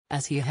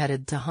as he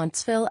headed to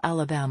Huntsville,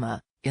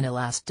 Alabama, in a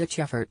last-ditch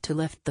effort to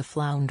lift the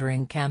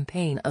floundering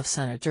campaign of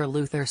Senator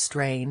Luther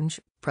Strange.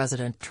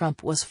 President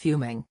Trump was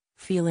fuming,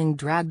 feeling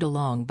dragged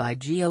along by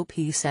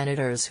GOP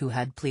senators who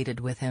had pleaded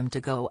with him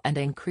to go, and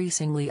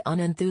increasingly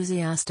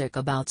unenthusiastic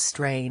about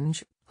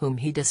Strange, whom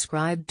he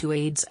described to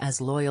aides as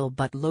loyal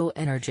but low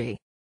energy.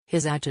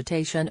 His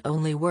agitation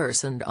only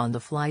worsened on the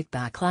flight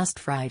back last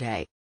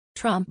Friday.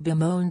 Trump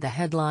bemoaned the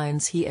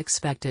headlines he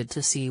expected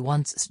to see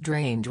once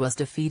Strange was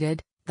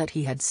defeated, that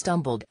he had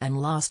stumbled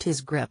and lost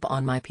his grip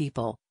on my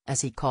people, as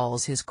he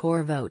calls his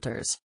core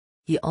voters.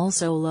 He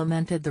also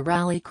lamented the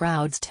rally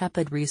crowd's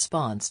tepid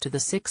response to the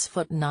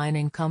 6'9"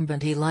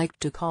 incumbent he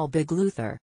liked to call Big Luther.